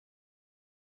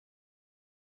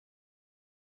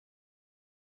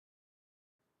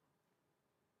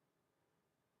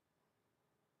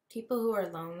People who are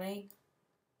lonely,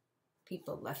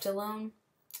 people left alone,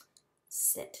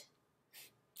 sit,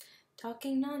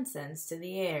 talking nonsense to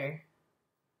the air,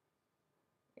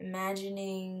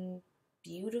 imagining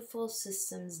beautiful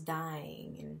systems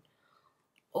dying and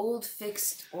old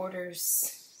fixed orders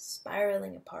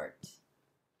spiraling apart.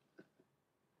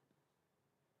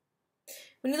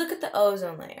 When you look at the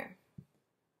ozone layer,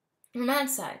 from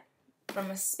outside,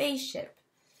 from a spaceship,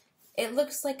 it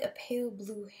looks like a pale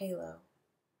blue halo.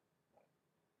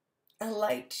 A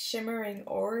light shimmering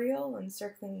aureole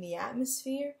encircling the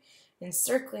atmosphere,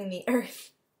 encircling the Earth.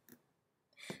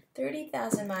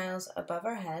 30,000 miles above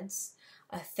our heads,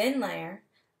 a thin layer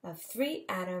of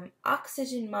 3-atom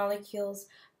oxygen molecules,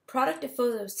 product of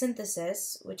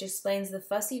photosynthesis, which explains the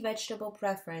fussy vegetable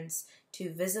preference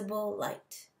to visible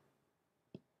light.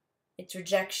 Its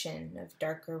rejection of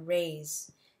darker rays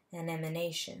and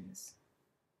emanations.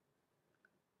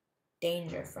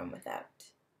 Danger from without.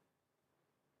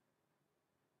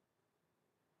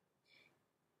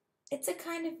 It's a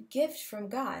kind of gift from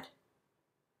God,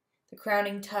 the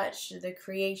crowning touch to the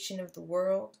creation of the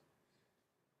world.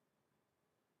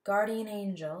 Guardian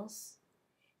angels,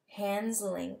 hands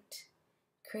linked,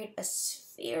 create a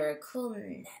spherical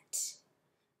net,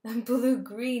 a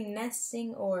blue-green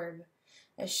nesting orb,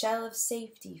 a shell of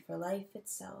safety for life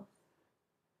itself.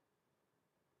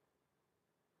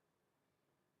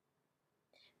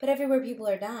 But everywhere people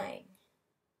are dying,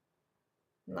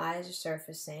 lies are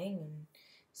surfacing and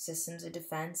systems of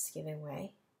defense giving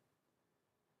way.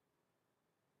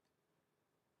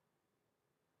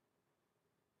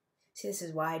 See, this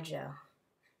is why, Joe.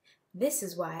 This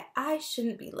is why I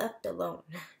shouldn't be left alone.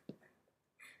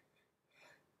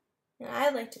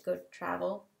 I'd like to go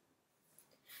travel,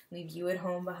 leave you at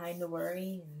home behind to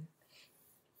worry, and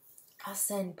I'll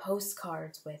send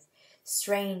postcards with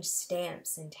strange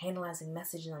stamps and tantalizing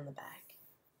messages on the back.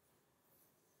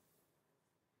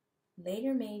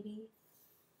 Later, maybe.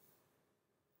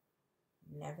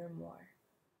 Nevermore.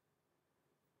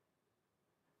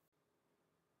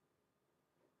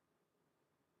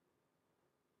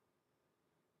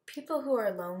 People who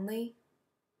are lonely,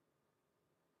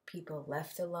 people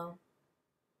left alone,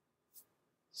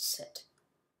 sit,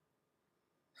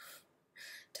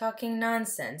 talking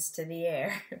nonsense to the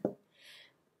air,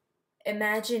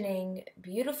 imagining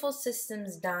beautiful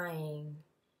systems dying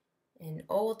and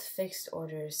old fixed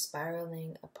orders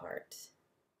spiraling apart.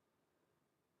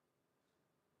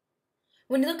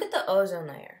 When you look at the ozone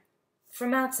layer,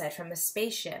 from outside, from a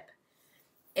spaceship,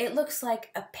 it looks like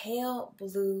a pale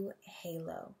blue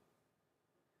halo.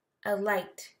 A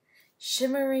light,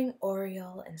 shimmering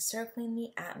aureole encircling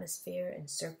the atmosphere,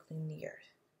 encircling the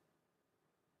Earth.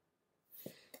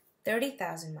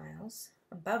 30,000 miles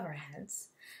above our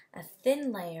heads, a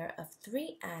thin layer of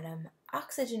 3-atom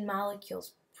oxygen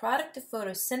molecules, product of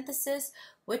photosynthesis,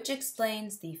 which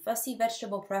explains the fussy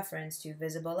vegetable preference to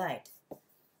visible light.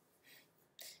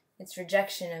 Its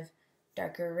rejection of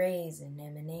darker rays and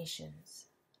emanations.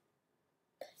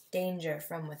 Danger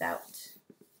from without.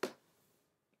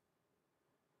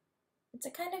 It's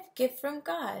a kind of gift from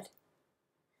God,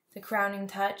 the crowning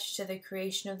touch to the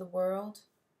creation of the world.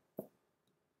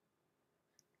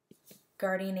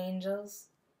 Guardian angels,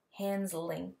 hands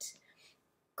linked,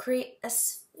 create a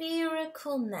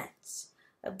spherical net,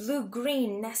 a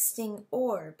blue-green nesting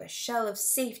orb, a shell of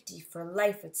safety for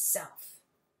life itself.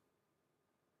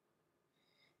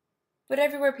 But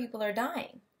everywhere people are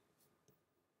dying.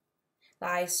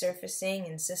 Lies surfacing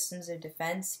and systems of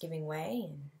defense giving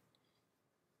way.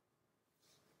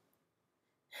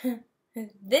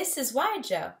 And this is why,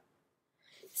 Joe.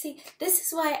 See, this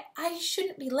is why I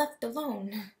shouldn't be left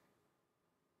alone.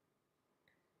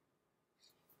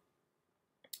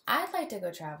 I'd like to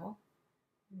go travel,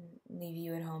 leave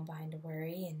you at home behind to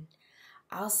worry, and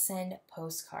I'll send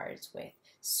postcards with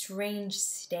strange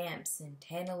stamps and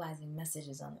tantalizing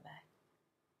messages on the back.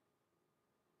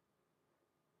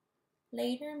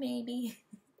 Later, maybe.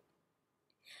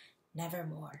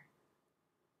 Nevermore.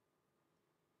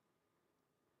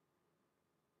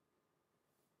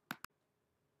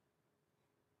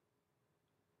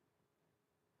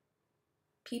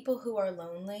 People who are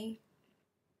lonely,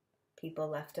 people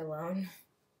left alone,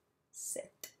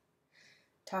 sit,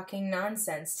 talking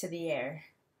nonsense to the air,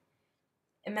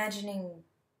 imagining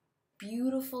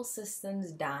beautiful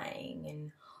systems dying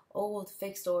and old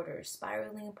fixed orders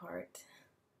spiraling apart.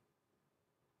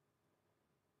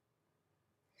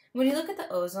 When you look at the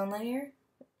ozone layer,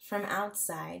 from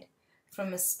outside,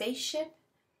 from a spaceship,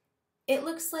 it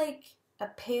looks like a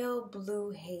pale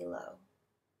blue halo.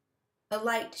 A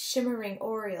light shimmering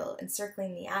aureole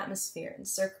encircling the atmosphere,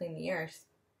 encircling the Earth.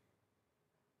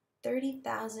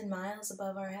 30,000 miles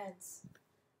above our heads.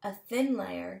 A thin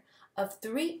layer of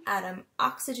 3-atom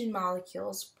oxygen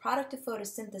molecules, product of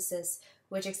photosynthesis,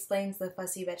 which explains the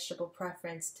fussy vegetable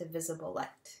preference to visible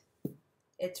light.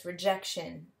 Its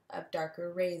rejection of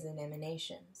darker rays and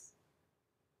emanations.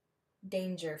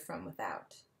 Danger from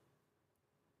without.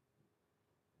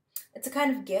 It's a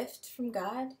kind of gift from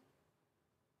God,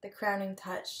 the crowning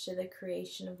touch to the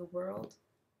creation of the world.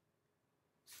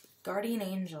 Guardian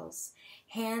angels,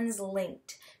 hands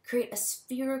linked, create a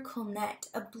spherical net,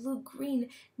 a blue-green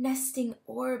nesting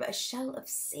orb, a shell of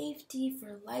safety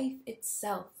for life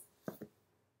itself.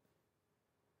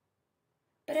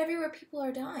 But everywhere people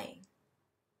are dying.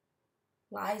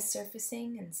 Lies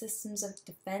surfacing and systems of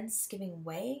defense giving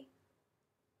way.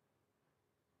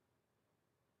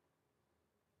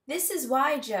 This is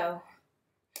why, Joe.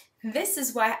 This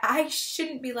is why I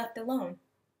shouldn't be left alone.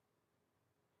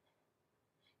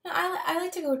 Now, I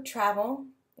like to go travel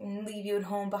and leave you at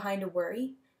home behind a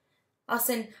worry. I'll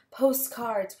send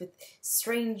postcards with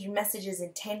strange messages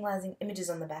and tantalizing images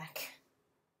on the back.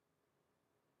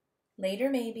 Later,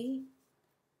 maybe.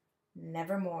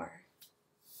 Nevermore.